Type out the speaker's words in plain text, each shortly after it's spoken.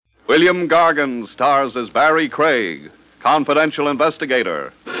William Gargan stars as Barrie Craig, confidential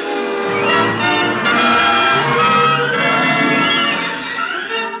investigator.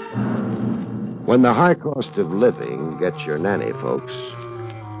 When the high cost of living gets your nanny, folks,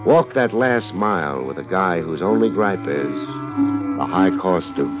 walk that last mile with a guy whose only gripe is the high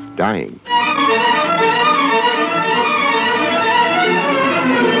cost of dying.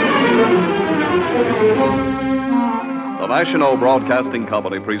 The National Broadcasting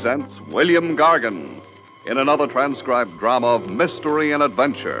Company presents William Gargan in another transcribed drama of mystery and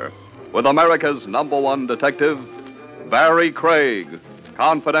adventure with America's #1 detective, Barrie Craig,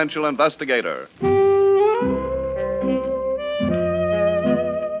 confidential investigator.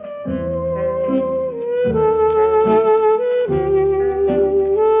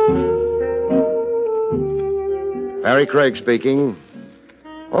 Barrie Craig speaking.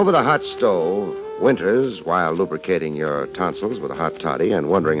 Over the hot stove, winters, while lubricating your tonsils with a hot toddy and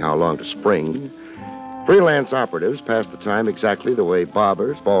wondering how long to spring, freelance operatives pass the time exactly the way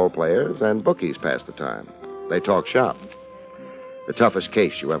barbers, ball players, and bookies pass the time. They talk shop. The toughest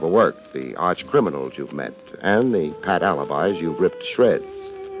case you ever worked, the arch criminals you've met, and the pat alibis you've ripped to shreds.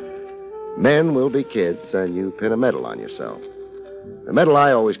 Men will be kids, and you pin a medal on yourself. The medal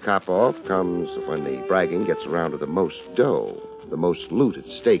I always cop off comes when the bragging gets around to the most dough, the most loot at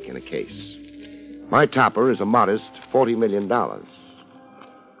stake in a case. My topper is a modest $40 million.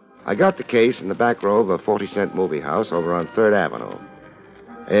 I got the case in the back row of a 40-cent movie house over on 3rd Avenue.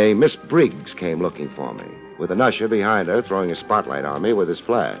 A Miss Briggs came looking for me, with an usher behind her throwing a spotlight on me with his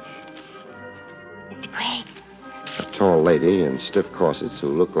flash. Mr. Craig. A tall lady in stiff corsets who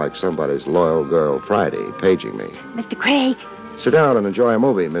looked like somebody's loyal girl Friday paging me. Mr. Craig. Sit down and enjoy a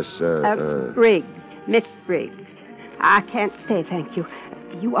movie, Miss, Briggs. Miss Briggs. I can't stay, thank you.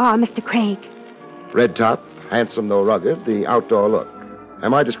 You are Mr. Craig. Red top, handsome though rugged, the outdoor look.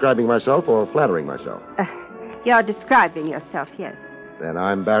 Am I describing myself or flattering myself? You're describing yourself, yes. Then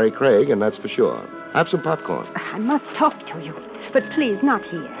I'm Barrie Craig, and that's for sure. Have some popcorn. I must talk to you, but please not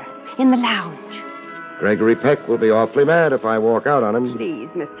here. In the lounge. Gregory Peck will be awfully mad if I walk out on him. Please,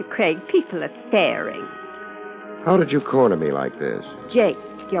 Mr. Craig, people are staring. How did you corner me like this? Jake,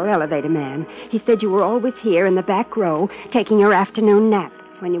 your elevator man. He said you were always here in the back row, taking your afternoon nap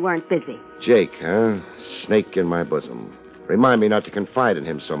when you weren't busy. Jake, huh? Snake in my bosom. Remind me not to confide in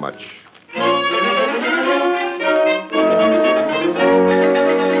him so much.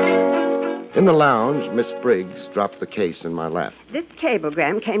 In the lounge, Miss Briggs dropped the case in my lap. This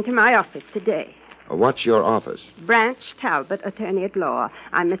cablegram came to my office today. What's your office? Branch Talbot, attorney at law.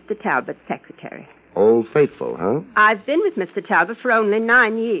 I'm Mr. Talbot's secretary. Old Faithful, huh? I've been with Mr. Talbot for only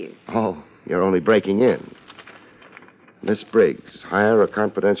 9 years. Oh, you're only breaking in. Miss Briggs, hire a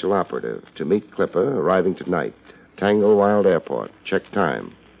confidential operative to meet Clipper, arriving tonight. Tanglewild Airport. Check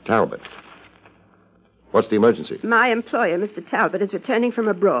time. Talbot. What's the emergency? My employer, Mr. Talbot, is returning from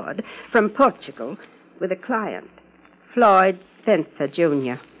abroad, from Portugal, with a client, Floyd Spencer,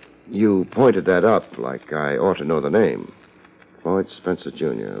 Jr. You pointed that up like I ought to know the name. Floyd Spencer,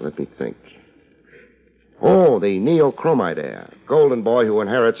 Jr. Let me think. Oh, the neochromite heir. Golden boy who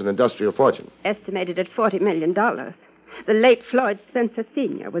inherits an industrial fortune. Estimated at $40 million. The late Floyd Spencer,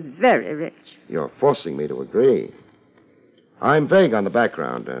 Sr. was very rich. You're forcing me to agree. I'm vague on the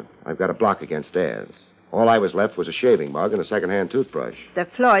background. I've got a block against heirs. All I was left was a shaving mug and a second-hand toothbrush. The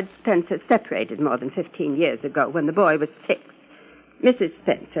Floyd Spencers separated more than 15 years ago when the boy was 6. Mrs.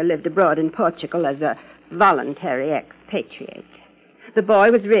 Spencer lived abroad in Portugal as a voluntary expatriate. The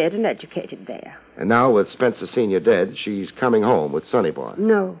boy was reared and educated there. And now, with Spencer Sr. dead, she's coming home with Sonny Boy.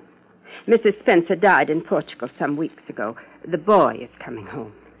 No. Mrs. Spencer died in Portugal some weeks ago. The boy is coming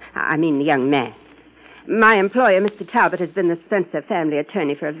home. I mean the young man. My employer, Mr. Talbot, has been the Spencer family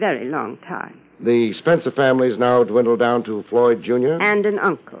attorney for a very long time. The Spencer family's now dwindled down to Floyd Jr.? And an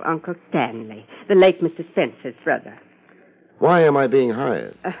uncle, Uncle Stanley, the late Mr. Spencer's brother. Why am I being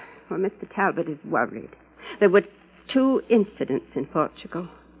hired? Well, Mr. Talbot is worried. There were 2 incidents in Portugal.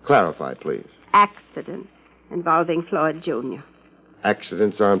 Clarify, please. Accidents involving Floyd Jr.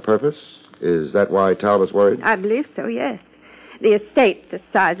 Accidents on purpose? Is that why Talbot's worried? I believe so, yes. The estate, the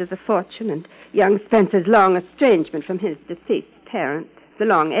size of the fortune, and young Spencer's long estrangement from his deceased parent, the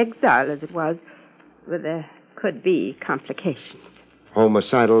long exile, as it was, where there could be complications.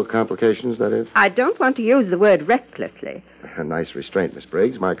 Homicidal complications, that is? I don't want to use the word recklessly. A nice restraint, Miss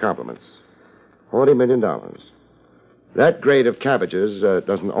Briggs. My compliments. $40 million. That grade of cabbages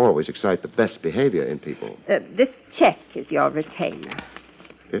doesn't always excite the best behavior in people. This check is your retainer.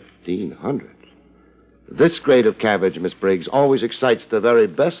 1,500. This grade of cabbage, Miss Briggs, always excites the very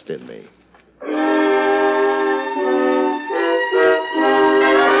best in me.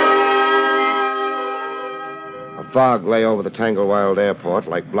 Fog lay over the Tanglewild airport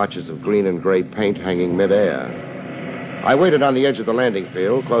like blotches of green and gray paint hanging midair. I waited on the edge of the landing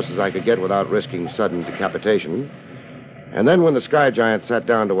field, close as I could get without risking sudden decapitation. And then when the Sky Giant sat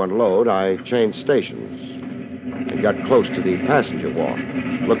down to unload, I changed stations and got close to the passenger walk,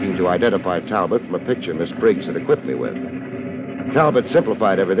 looking to identify Talbot from a picture Miss Briggs had equipped me with. Talbot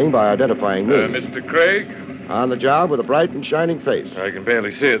simplified everything by identifying me. Mr. Craig? On the job with a bright and shining face. I can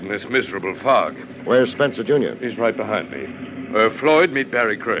barely see it in this miserable fog. Where's Spencer Jr.? He's right behind me. Floyd, meet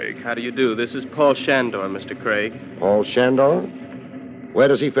Barrie Craig. How do you do? This is Paul Shandor, Mr. Craig. Paul Shandor? Where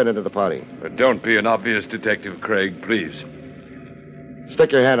does he fit into the party? Don't be an obvious detective, Craig, please.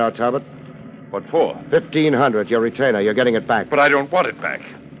 Stick your hand out, Talbot. What for? 1,500, your retainer. You're getting it back. But I don't want it back.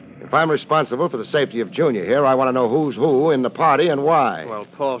 If I'm responsible for the safety of Junior here, I want to know who's who in the party and why. Well,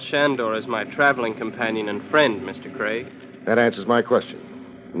 Paul Shandor is my traveling companion and friend, Mr. Craig. That answers my question.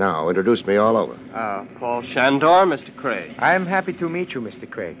 Now, introduce me all over. Paul Shandor, Mr. Craig. I'm happy to meet you, Mr.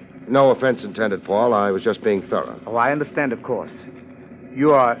 Craig. No offense intended, Paul. I was just being thorough. Oh, I understand, of course.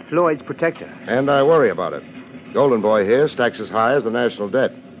 You are Floyd's protector. And I worry about it. Golden Boy here stacks as high as the national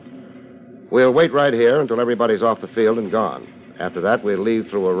debt. We'll wait right here until everybody's off the field and gone. After that, we'll leave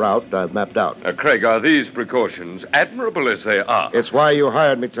through a route I've mapped out. Craig, are these precautions, admirable as they are? It's why you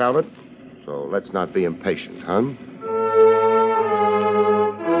hired me, Talbot. So let's not be impatient, huh?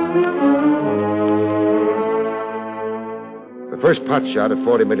 The first pot shot at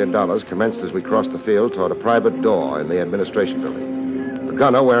 $40 million commenced as we crossed the field toward a private door in the administration building. The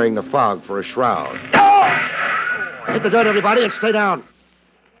gunner wearing the fog for a shroud. Hit the dirt, everybody, and stay down.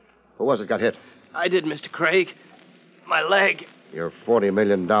 Who was it got hit? I did, Mr. Craig. My leg. Your $40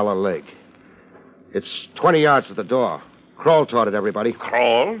 million leg. It's 20 yards to the door. Crawl toward it, everybody.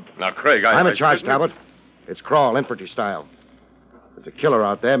 Crawl? Now, Craig, I'm in charge, Talbot. It's crawl, infantry style. There's a killer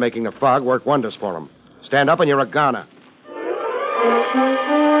out there making the fog work wonders for him. Stand up and you're a goner.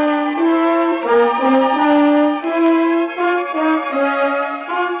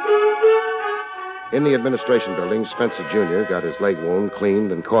 In the administration building, Spencer Jr. got his leg wound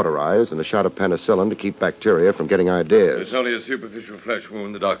cleaned and cauterized and a shot of penicillin to keep bacteria from getting ideas. It's only a superficial flesh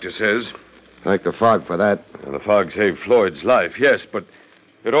wound, the doctor says. Thank the fog for that. And the fog saved Floyd's life, yes, but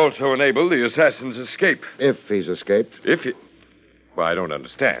it also enabled the assassin's escape. If he's escaped. If he... Well, I don't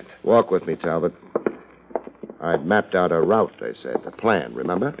understand. Walk with me, Talbot. I'd mapped out a route, they said. A plan,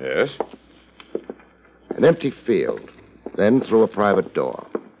 remember? Yes? An empty field. Then through a private door.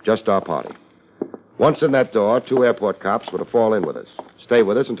 Just our party. Once in that door, 2 airport cops were to fall in with us. Stay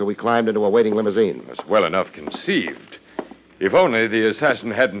with us until we climbed into a waiting limousine. That's well enough conceived. If only the assassin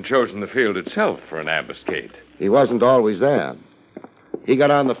hadn't chosen the field itself for an ambuscade. He wasn't always there. He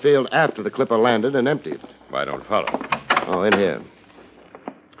got on the field after the clipper landed and emptied. I don't follow. Oh, in here.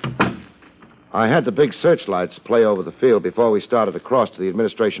 I had the big searchlights play over the field before we started across to the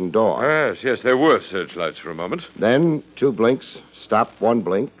administration door. Yes, there were searchlights for a moment. Then 2 blinks, stop, 1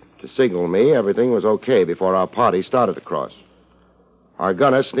 blink, to signal me everything was okay before our party started to cross. Our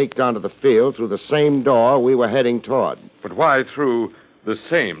gunner sneaked onto the field through the same door we were heading toward. But why through the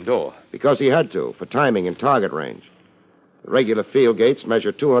same door? Because he had to, for timing and target range. The regular field gates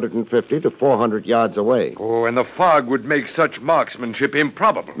measure 250 to 400 yards away. Oh, and the fog would make such marksmanship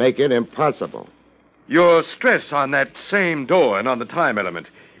improbable. Make it impossible. Your stress on that same door and on the time element,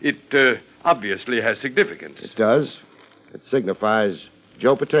 it obviously has significance. It does. It signifies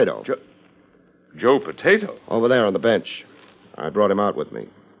Joe Potato. Joe Potato? Over there on the bench. I brought him out with me.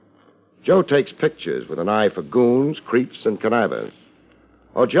 Joe takes pictures with an eye for goons, creeps, and connivers.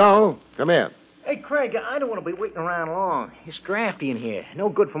 Oh, Joe, come here. Hey, Craig, I don't want to be waiting around long. It's drafty in here. No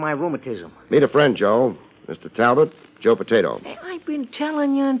good for my rheumatism. Meet a friend, Joe. Mr. Talbot, Joe Potato. Hey, I've been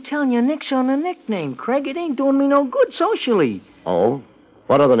telling you, nix on the nickname, Craig. It ain't doing me no good socially. Oh?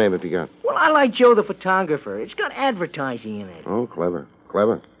 What other name have you got? Well, I like Joe the photographer. It's got advertising in it. Oh, clever.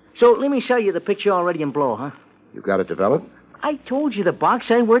 Clever. So let me sell you the picture already in blow, huh? You got it developed? I told you the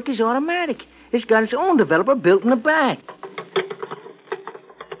box I work is automatic. It's got its own developer built in the back.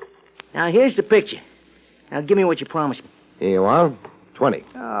 Now, here's the picture. Now, give me what you promised me. Here you are. 20.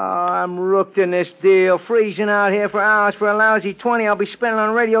 Oh, I'm rooked in this deal. Freezing out here for hours for a lousy 20 I'll be spending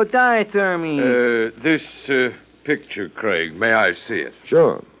on radio diathermy. This picture, Craig, may I see it?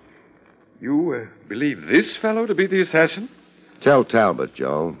 Sure. You believe this fellow to be the assassin? Tell Talbot,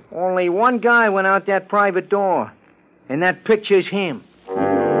 Joe. Only one guy went out that private door. And that picture's him.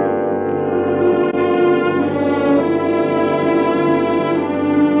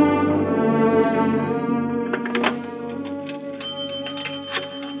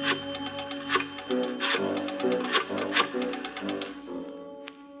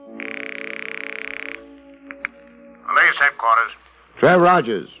 Police headquarters. Trev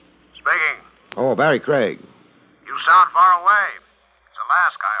Rogers. Speaking. Oh, Barrie Craig. You sound far away. It's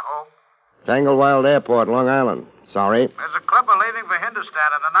Alaska, I hope. Tanglewild Airport, Long Island. Sorry. There's a clipper leaving for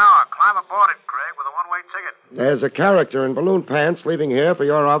Hindustan in an hour. Climb aboard it, Craig, with a one-way ticket. There's a character in balloon pants leaving here for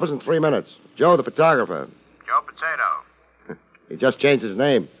your office in 3 minutes. Joe, the photographer. Joe Potato. He just changed his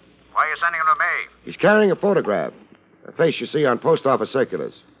name. Why are you sending him to me? He's carrying a photograph. A face you see on post office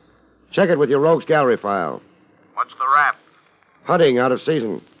circulars. Check it with your rogues gallery file. What's the rap? Hunting out of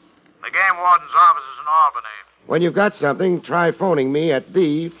season. The game warden's office is in Albany. When you've got something, try phoning me at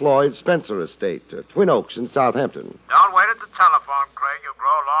the Floyd Spencer Estate, Twin Oaks in Southampton. Don't wait at the telephone, Craig. You'll grow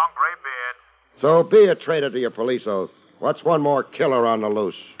a long gray beard. So be a traitor to your police oath. What's one more killer on the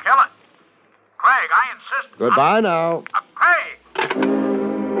loose? Kill it. Craig, I insist. Goodbye now. Craig!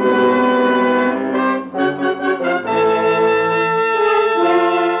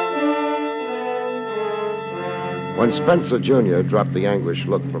 When Spencer Jr. dropped the anguished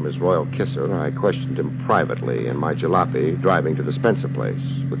look from his royal kisser, I questioned him privately in my jalopy driving to the Spencer place,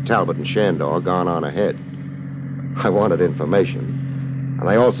 with Talbot and Shandor gone on ahead. I wanted information, and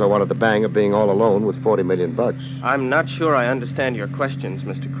I also wanted the bang of being all alone with $40 million. I'm not sure I understand your questions,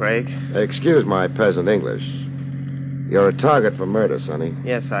 Mr. Craig. Excuse my peasant English. You're a target for murder, Sonny.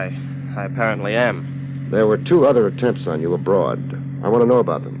 Yes, I apparently am. There were 2 other attempts on you abroad. I want to know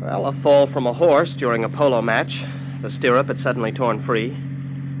about them. Well, a fall from a horse during a polo match. The stirrup had suddenly torn free.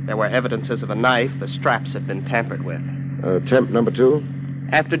 There were evidences of a knife. The straps had been tampered with. Attempt number 2?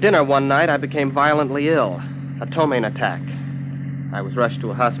 After dinner one night, I became violently ill. A ptomaine attack. I was rushed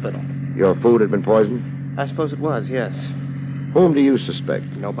to a hospital. Your food had been poisoned? I suppose it was, yes. Whom do you suspect?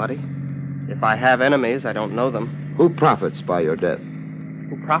 Nobody. If I have enemies, I don't know them. Who profits by your death?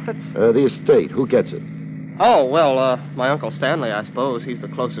 Who profits? The estate. Who gets it? Oh, well, my Uncle Stanley, I suppose. He's the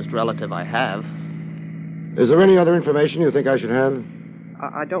closest relative I have. Is there any other information you think I should have?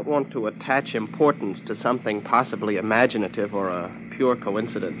 I don't want to attach importance to something possibly imaginative or a pure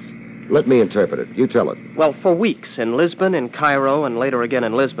coincidence. Let me interpret it. You tell it. Well, for weeks, in Lisbon, in Cairo, and later again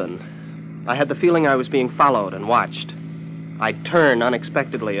in Lisbon, I had the feeling I was being followed and watched. I'd turn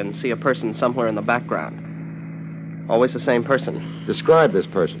unexpectedly and see a person somewhere in the background. Always the same person. Describe this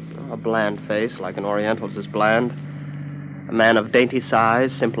person. A bland face, like an Oriental's is bland. A man of dainty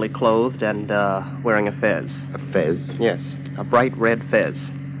size, simply clothed, and wearing a fez. A fez? Yes, a bright red fez.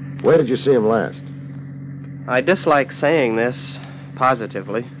 Where did you see him last? I dislike saying this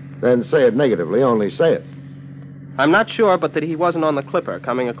positively. Then say it negatively, only say it. I'm not sure, but that he wasn't on the clipper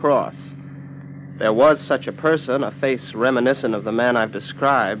coming across. There was such a person, a face reminiscent of the man I've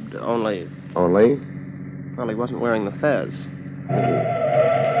described, only... Only? Well, he wasn't wearing the fez.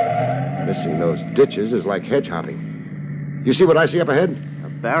 Missing those ditches is like hedge hopping. You see what I see up ahead? A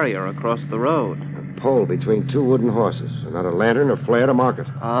barrier across the road. A pole between 2 wooden horses, and not a lantern or flare to mark it.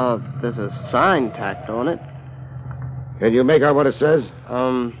 There's a sign tacked on it. Can you make out what it says?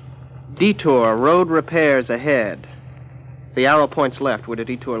 Detour, road repairs ahead. The arrow points left. We're to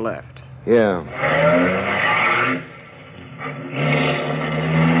detour left. Yeah.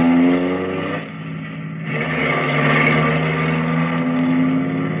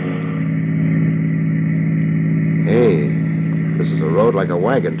 Hey, this is a road like a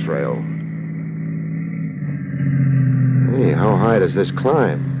wagon trail. Hey, how high does this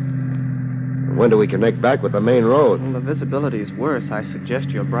climb? When do we connect back with the main road? Well, the visibility's worse. I suggest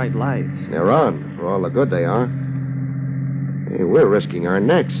your bright lights. They're on, for all the good they are. Hey, we're risking our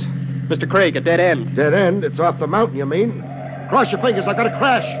necks. Mr. Craig, a dead end. Dead end? It's off the mountain, you mean? Cross your fingers, I've got to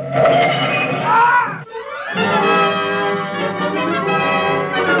crash.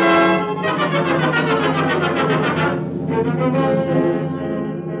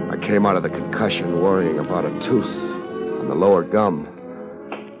 I came out of the concussion worrying about a tooth on the lower gum.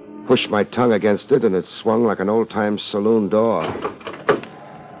 Pushed my tongue against it, and it swung like an old-time saloon door.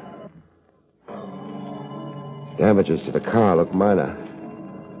 Damages to the car look minor.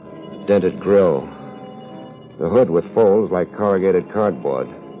 Dented grille. The hood with folds like corrugated cardboard.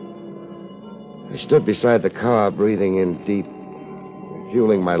 I stood beside the car, breathing in deep,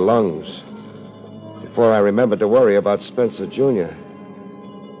 refueling my lungs, before I remembered to worry about Spencer Jr.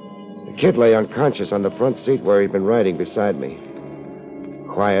 The kid lay unconscious on the front seat where he'd been riding beside me.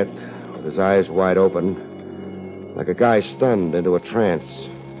 Quiet, with his eyes wide open, like a guy stunned into a trance.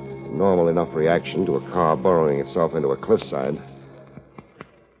 Normal enough reaction to a car burrowing itself into a cliffside.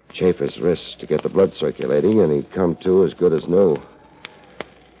 Chafe his wrists to get the blood circulating, and he'd come to as good as new.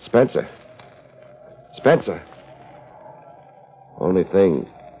 Spencer. Spencer. Only thing,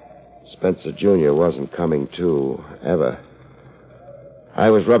 Spencer Jr. wasn't coming to, ever. I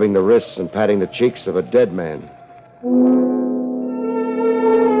was rubbing the wrists and patting the cheeks of a dead man.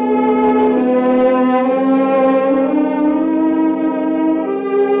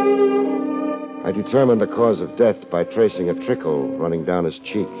 determined the cause of death by tracing a trickle running down his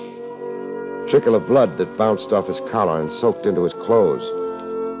cheek. Trickle of blood that bounced off his collar and soaked into his clothes.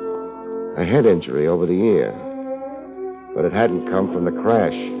 A head injury over the ear. But it hadn't come from the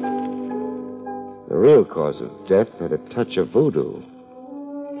crash. The real cause of death had a touch of voodoo.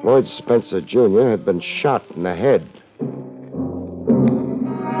 Floyd Spencer Jr. had been shot in the head.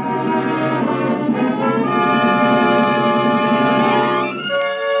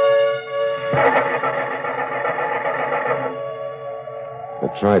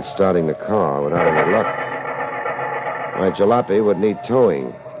 I tried starting the car without any luck. My jalopy would need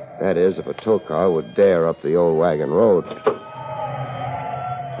towing. That is, if a tow car would dare up the old wagon road.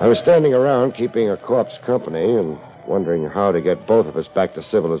 I was standing around keeping a corpse company and wondering how to get both of us back to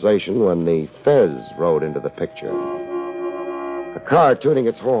civilization when the Fez rode into the picture. A car tooting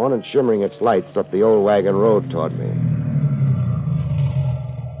its horn and shimmering its lights up the old wagon road toward me.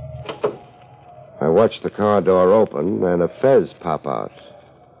 I watched the car door open and a Fez pop out.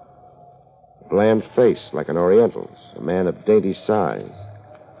 A bland face like an Oriental's, a man of dainty size.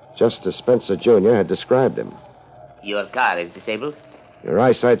 Just as Spencer Jr. had described him. Your car is disabled? Your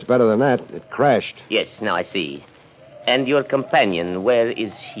eyesight's better than that. It crashed. Yes, now I see. And your companion, where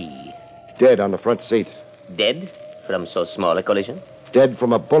is he? Dead on the front seat. Dead? From so small a collision? Dead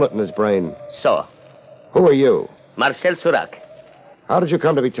from a bullet in his brain. So? Who are you? Marcel Surac. How did you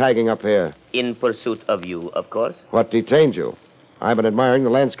come to be tagging up here? In pursuit of you, of course. What detained you? I've been admiring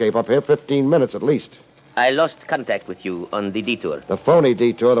the landscape up here 15 minutes at least. I lost contact with you on the detour. The phony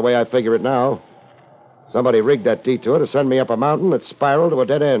detour, the way I figure it now. Somebody rigged that detour to send me up a mountain that spiraled to a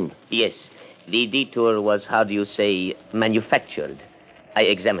dead end. Yes. The detour was, how do you say, manufactured. I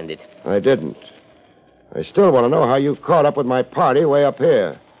examined it. I didn't. I still want to know how you caught up with my party way up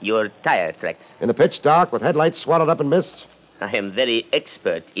here. Your tire tracks. In the pitch dark with headlights swallowed up in mists? I am very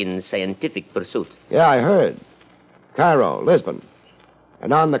expert in scientific pursuit. Yeah, I heard. Cairo, Lisbon.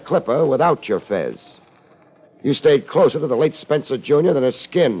 And on the Clipper without your Fez. You stayed closer to the late Spencer Jr. than his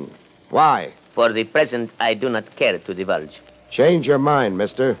skin. Why? For the present, I do not care to divulge. Change your mind,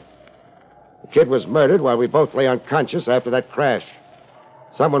 mister. The kid was murdered while we both lay unconscious after that crash.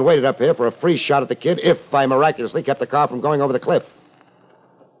 Someone waited up here for a free shot at the kid if I miraculously kept the car from going over the cliff.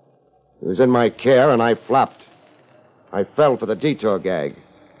 He was in my care and I flopped. I fell for the detour gag.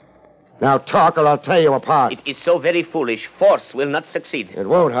 Now talk or I'll tear you apart. It is so very foolish. Force will not succeed. It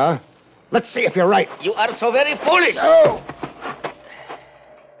won't, huh? Let's see if you're right. You are so very foolish. No!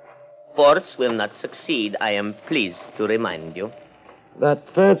 Force will not succeed, I am pleased to remind you. That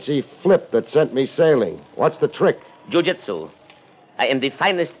fancy flip that sent me sailing. What's the trick? Jiu-jitsu. I am the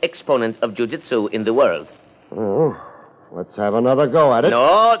finest exponent of jiu-jitsu in the world. Oh, let's have another go at it.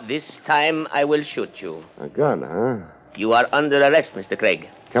 No, this time I will shoot you. A gun, huh? You are under arrest, Mr. Craig.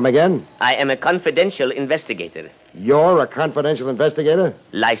 Come again? I am a confidential investigator. You're a confidential investigator?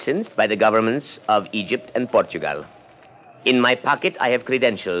 Licensed by the governments of Egypt and Portugal. In my pocket, I have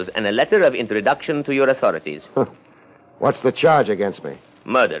credentials and a letter of introduction to your authorities. What's the charge against me?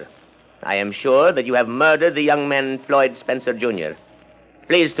 Murder. I am sure that you have murdered the young man Floyd Spencer Jr.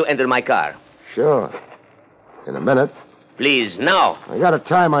 Please to enter my car. Sure. In a minute. Please, now. I gotta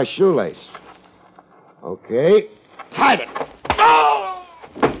tie my shoelace. Okay. Tied it. Oh!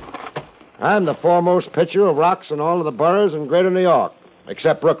 I'm the foremost pitcher of rocks in all of the boroughs in greater New York,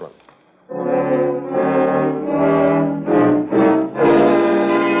 except Brooklyn.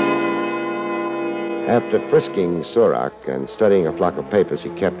 After frisking Surac and studying a flock of papers he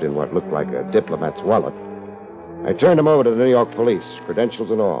kept in what looked like a diplomat's wallet, I turned him over to the New York police, credentials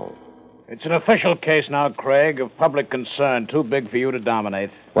and all. It's an official case now, Craig, of public concern, too big for you to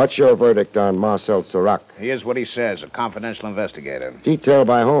dominate. What's your verdict on Marcel Surac? He is what he says, a confidential investigator. Detailed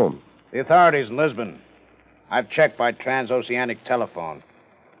by whom? The authorities in Lisbon. I've checked by transoceanic telephone.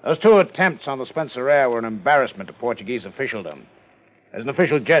 Those two attempts on the Spencer Air were an embarrassment to Portuguese officialdom. As an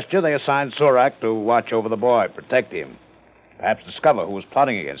official gesture, they assigned Surac to watch over the boy, protect him, perhaps discover who was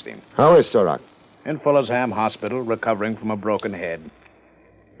plotting against him. How is Surac? In Fullersham Hospital, recovering from a broken head.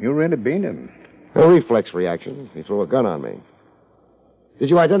 You really beat him. A reflex reaction. He threw a gun on me. Did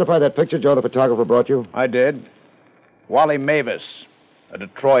you identify that picture Joe the photographer brought you? I did. Wally Mavis, a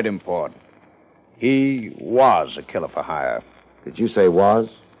Detroit import. He was a killer for hire. Did you say was?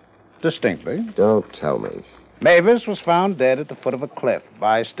 Distinctly. Don't tell me. Mavis was found dead at the foot of a cliff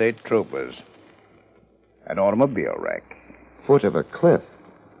by state troopers. An automobile wreck. Foot of a cliff?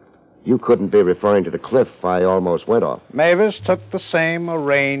 You couldn't be referring to the cliff I almost went off. Mavis took the same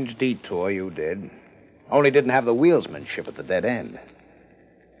arranged detour you did, only didn't have the wheelsmanship at the dead end.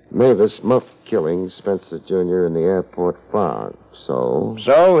 Mavis Muff killing Spencer Jr. in the airport fog. So?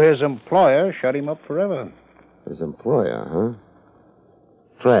 So his employer shut him up forever. His employer, huh?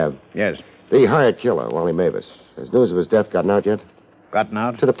 Trav. Yes. The hired killer, Wally Mavis. Has news of his death gotten out yet? Gotten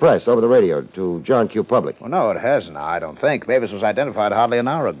out? To the press, over the radio, to John Q. Public. Well, no, it hasn't, I don't think. Mavis was identified hardly an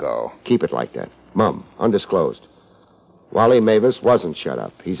hour ago. Keep it like that. Mum, undisclosed. Wally Mavis wasn't shut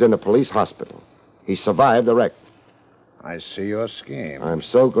up. He's in the police hospital. He survived the wreck. I see your scheme. I'm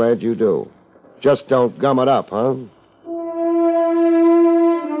so glad you do. Just don't gum it up, huh?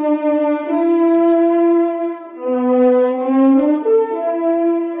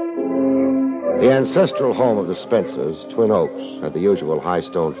 The ancestral home of the Spencers, Twin Oaks, had the usual high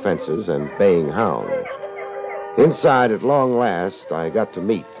stone fences and baying hounds. Inside, at long last, I got to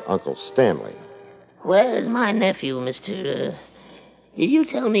meet Uncle Stanley. Where is my nephew, Mr. Did you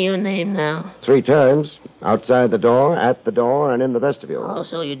tell me your name now? 3 times. Outside the door, at the door, and in the vestibule. Oh,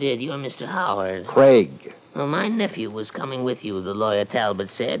 so you did. You're Mr. Howard. Craig. Well, my nephew was coming with you, the lawyer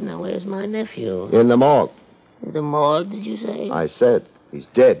Talbot said. Now, where's my nephew? In the morgue. The morgue, did you say? I said. He's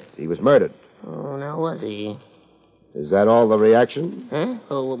dead. He was murdered. Oh, now was he? Is that all the reaction? Huh?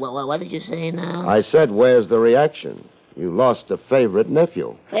 Oh, what did you say now? I said, where's the reaction? You lost a favorite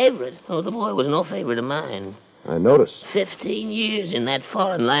nephew. Favorite? Oh, the boy was no favorite of mine. I noticed. 15 years in that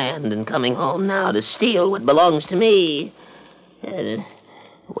foreign land and coming home now to steal what belongs to me.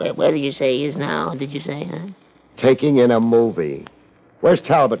 Where did you say he is now, did you say, huh? Taking in a movie. Where's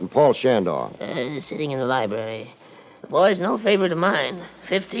Talbot and Paul Shandor? Sitting in the library. The boy's no favorite of mine.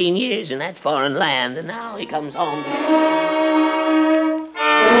 15 years in that foreign land, and now he comes home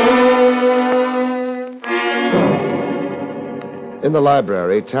In the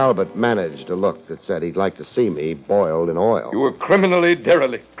library, Talbot managed a look that said he'd like to see me boiled in oil. You were criminally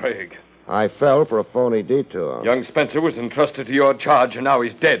derelict, Craig. I fell for a phony detour. Young Spencer was entrusted to your charge, and now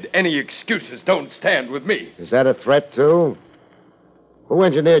he's dead. Any excuses don't stand with me. Is that a threat, too? Who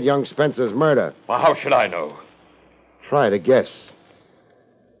engineered young Spencer's murder? Well, how should I know? Try to guess.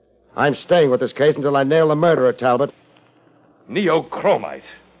 I'm staying with this case until I nail the murderer, Talbot. Neochromite.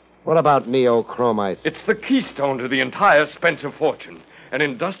 What about neochromite? It's the keystone to the entire Spencer fortune. An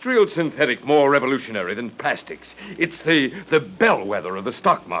industrial synthetic more revolutionary than plastics. It's the bellwether of the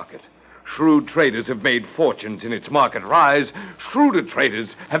stock market. Shrewd traders have made fortunes in its market rise. Shrewder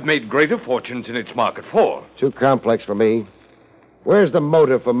traders have made greater fortunes in its market fall. Too complex for me. Where's the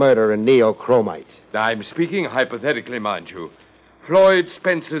motive for murder in neochromite? I'm speaking hypothetically, mind you. Floyd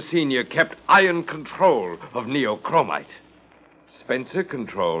Spencer Sr. kept iron control of neochromite. Spencer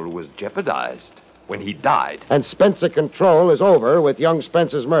control was jeopardized when he died. And Spencer control is over with young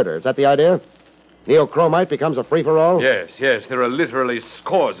Spencer's murder. Is that the idea? Neochromite becomes a free-for-all? Yes. There are literally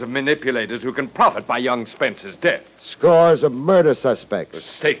scores of manipulators who can profit by young Spencer's death. Scores of murder suspects. The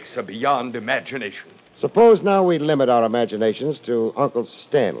stakes are beyond imagination. Suppose now we limit our imaginations to Uncle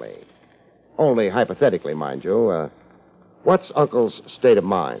Stanley. Only hypothetically, mind you. What's Uncle's state of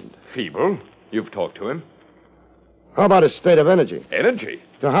mind? Feeble. You've talked to him. How about his state of energy? Energy?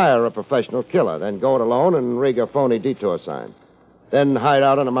 To hire a professional killer, then go it alone and rig a phony detour sign. Then hide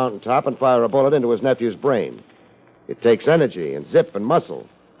out on a mountaintop and fire a bullet into his nephew's brain. It takes energy and zip and muscle.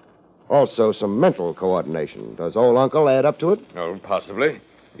 Also some mental coordination. Does old Uncle add up to it? Oh, possibly.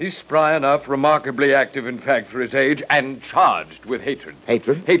 He's spry enough, remarkably active, in fact, for his age, and charged with hatred.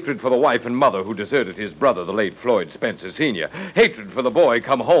 Hatred? Hatred for the wife and mother who deserted his brother, the late Floyd Spencer Sr. Hatred for the boy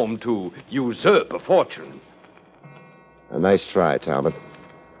come home to usurp a fortune. A nice try, Talbot.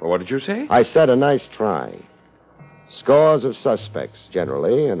 Well, what did you say? I said a nice try. Scores of suspects,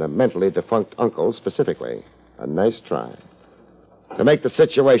 generally, and a mentally defunct uncle, specifically. A nice try. To make the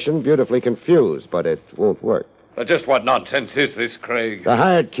situation beautifully confused, but it won't work. Just what nonsense is this, Craig? The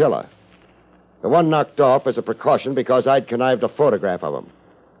hired killer. The one knocked off as a precaution because I'd connived a photograph of him.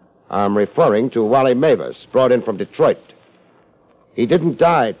 I'm referring to Wally Mavis, brought in from Detroit. He didn't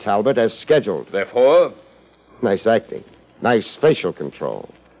die, Talbot, as scheduled. Therefore? Nice acting. Nice facial control.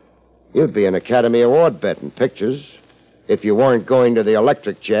 You'd be an Academy Award bet in pictures if you weren't going to the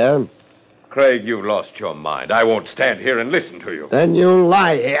electric chair. Craig, you've lost your mind. I won't stand here and listen to you. Then you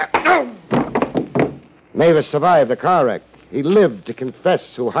lie here. Mavis survived the car wreck. He lived to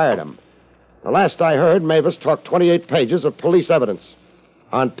confess who hired him. The last I heard, Mavis talked 28 pages of police evidence.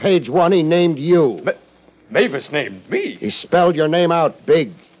 On page 1, he named you. Mavis named me? He spelled your name out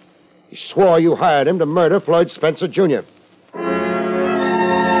big. He swore you hired him to murder Floyd Spencer Jr.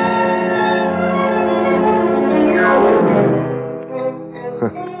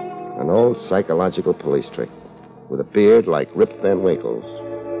 An old psychological police trick with a beard like Rip Van Winkle's.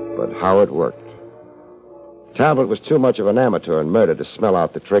 But how it worked. Talbot was too much of an amateur in murder to smell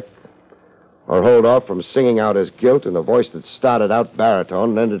out the trick or hold off from singing out his guilt in a voice that started out baritone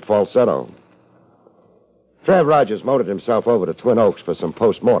and ended falsetto. Trev Rogers motored himself over to Twin Oaks for some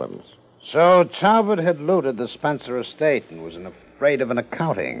postmortems. So Talbot had looted the Spencer estate and was afraid of an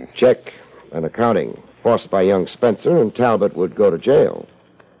accounting. Check. An accounting forced by young Spencer, and Talbot would go to jail.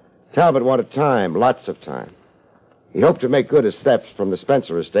 Talbot wanted time, lots of time. He hoped to make good his theft from the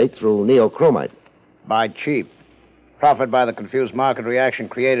Spencer estate through neochromite. Buy cheap. Profit by the confused market reaction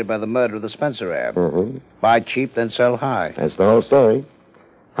created by the murder of the Spencer heir. Mm-hmm. Buy cheap, then sell high. That's the whole story.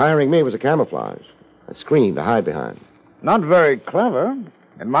 Hiring me was a camouflage, a screen to hide behind. Not very clever.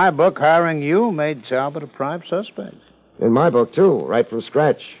 In my book, hiring you made Talbot a prime suspect. In my book, too, right from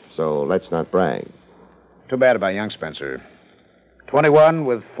scratch, so let's not brag. Too bad about young Spencer. 21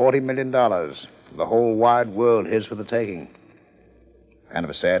 with $40 million. The whole wide world his for the taking. Kind of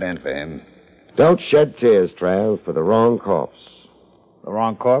a sad end for him. Don't shed tears, Trav, for the wrong corpse. The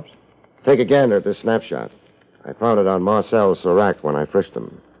wrong corpse? Take a gander at this snapshot. I found it on Marcel Serac when I frisked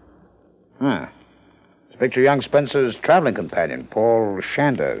him. Huh. It's a picture of young Spencer's traveling companion, Paul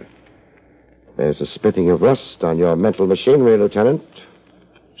Shander. There's a spitting of rust on your mental machinery, Lieutenant.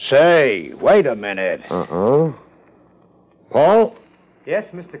 Say, wait a minute. Uh-uh. Paul?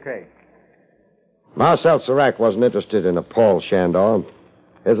 Yes, Mr. Craig. Marcel Serac wasn't interested in a Paul Shandor.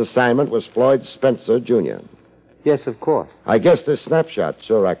 His assignment was Floyd Spencer, Jr. Yes, of course. I guess this snapshot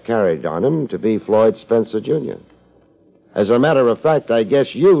Serac carried on him to be Floyd Spencer, Jr. As a matter of fact, I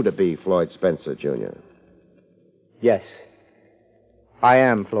guess you to be Floyd Spencer, Jr. Yes. I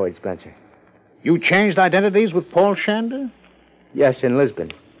am Floyd Spencer. You changed identities with Paul Shander? Yes, in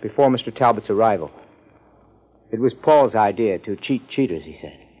Lisbon, before Mr. Talbot's arrival. It was Paul's idea to cheat cheaters, he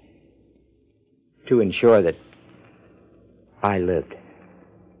said. To ensure that I lived.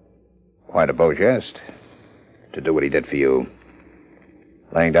 Quite a beau geste. To do what he did for you.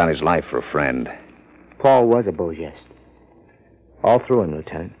 Laying down his life for a friend. Paul was a beau geste. All through him,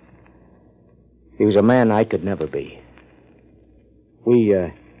 Lieutenant. He was a man I could never be. We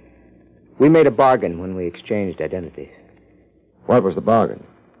made a bargain when we exchanged identities. What was the bargain?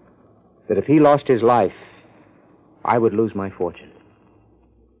 That if he lost his life, I would lose my fortune.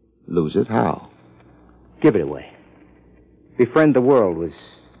 Lose it how? Give it away. Befriend the world was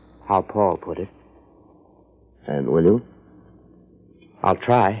how Paul put it. And will you? I'll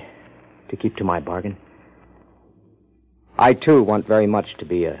try to keep to my bargain. I, too, want very much to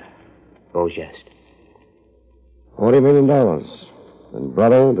be a beau geste. $40 million. And,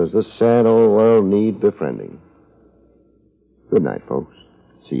 brother, does this sad old world need befriending? Good night, folks.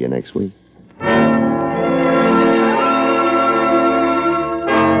 See you next week.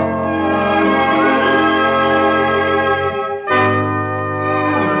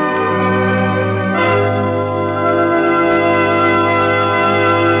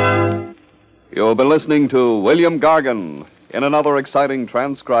 You've been listening to William Gargan in another exciting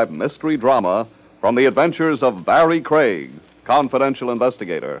transcribed mystery drama from the adventures of Barrie Craig, confidential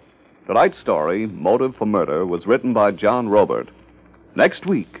investigator. Tonight's story, Motive for Murder, was written by John Robert. Next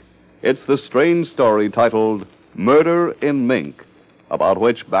week, it's the strange story titled Murder in Mink, about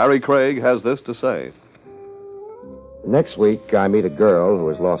which Barrie Craig has this to say. Next week, I meet a girl who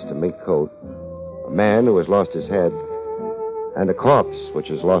has lost a mink coat, a man who has lost his head, and a corpse which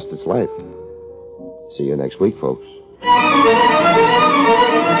has lost its life. See you next week, folks.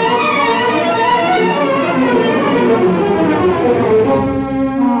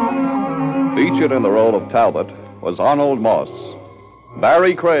 Featured in the role of Talbot was Arnold Moss.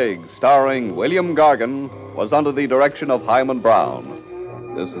 Barrie Craig, starring William Gargan, was under the direction of Hyman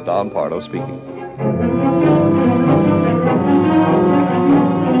Brown. This is Don Pardo speaking.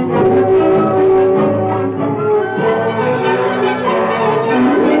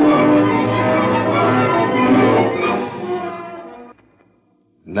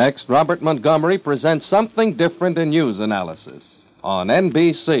 Next, Robert Montgomery presents Something Different in News Analysis on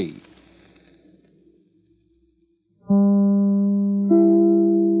NBC.